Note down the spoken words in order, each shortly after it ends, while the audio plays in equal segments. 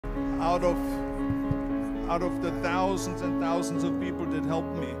out of the thousands and thousands of people that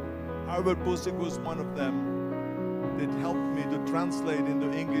helped me, Albert Bussig was one of them that helped me to translate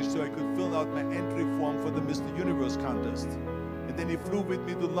into English so I could fill out my entry form for the Mr. Universe contest. And then he flew with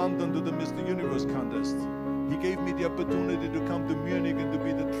me to London to the Mr. Universe contest. He gave me the opportunity to come to Munich and to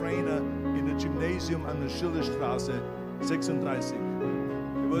be the trainer in the gymnasium on the Schillerstraße 36.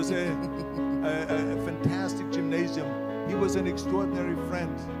 It was a fantastic gymnasium. He was an extraordinary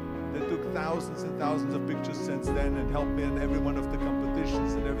friend that took thousands and thousands of pictures since then and helped me in every one of the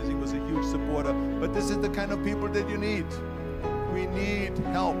competitions and everything. Was a huge supporter. But this is the kind of people that you need. We need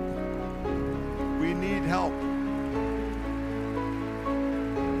help. We need help.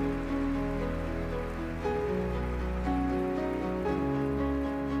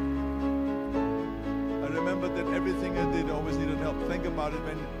 I remember that everything I did always needed help. Think about it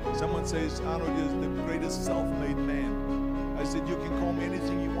when someone says, Arnold, you're the greatest self-made man. I said, you can call me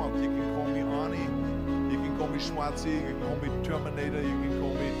anything you want. You can call me Arnie, you can call me Schwarzi, you can call me Terminator, you can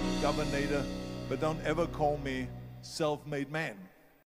call me Governator, but don't ever call me self-made man.